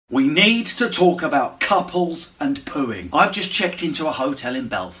We need to talk about couples and pooing. I've just checked into a hotel in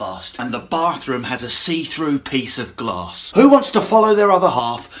Belfast and the bathroom has a see-through piece of glass. Who wants to follow their other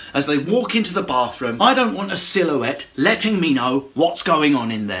half as they walk into the bathroom? I don't want a silhouette letting me know what's going on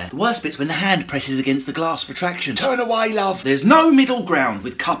in there. The worst bit's when the hand presses against the glass for traction. Turn away, love. There's no middle ground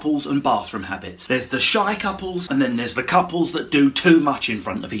with couples and bathroom habits. There's the shy couples and then there's the couples that do too much in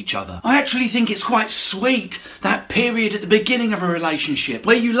front of each other. I actually think it's quite sweet, that period at the beginning of a relationship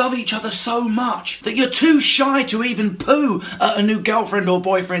where you love each other so much that you're too shy to even poo at a new girlfriend or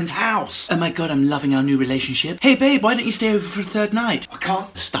boyfriend's house. Oh my god, I'm loving our new relationship. Hey babe, why don't you stay over for a third night? I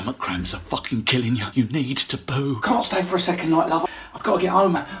can't. The stomach cramps are fucking killing you. You need to poo. Can't stay for a second night, love. I've got to get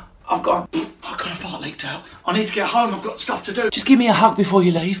home. I've got a fart leaked out. I need to get home, I've got stuff to do. Just give me a hug before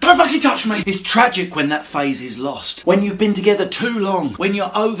you leave. Don't fucking touch me. It's tragic when that phase is lost. When you've been together too long. When you're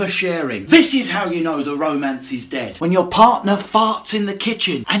oversharing. This is how you know the romance is dead. When your partner farts in the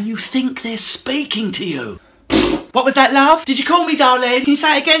kitchen and you think they're speaking to you. What was that, love? Did you call me, darling? Can you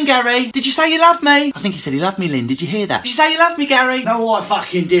say it again, Gary? Did you say you love me? I think he said he loved me, Lynn. Did you hear that? Did you say you love me, Gary? No, I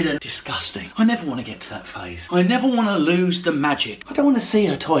fucking didn't. Disgusting. I never want to get to that phase. I never want to lose the magic. I don't want to see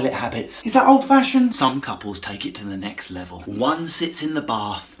her toilet habits. Is that old-fashioned? Some couples take it to the next level. One sits in the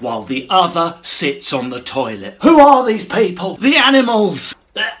bath while the other sits on the toilet. Who are these people? The animals.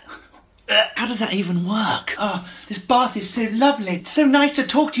 How does that even work? Oh, this bath is so lovely. It's so nice to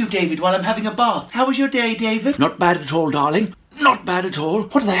talk to you, David, while I'm having a bath. How was your day, David? Not bad at all, darling. Not bad at all.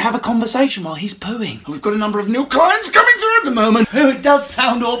 What, do they have a conversation while he's pooing? We've got a number of new clients coming through at the moment. Oh, it does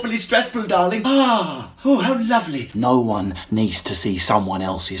sound awfully stressful, darling. Ah, oh, how lovely. No one needs to see someone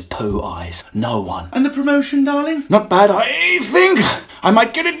else's poo eyes. No one. And the promotion, darling? Not bad, I think. I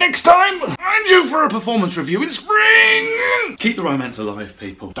might get it next time. I'm due for a performance review in spring. Keep the romance alive,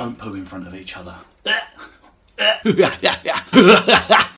 people. Don't poo in front of each other.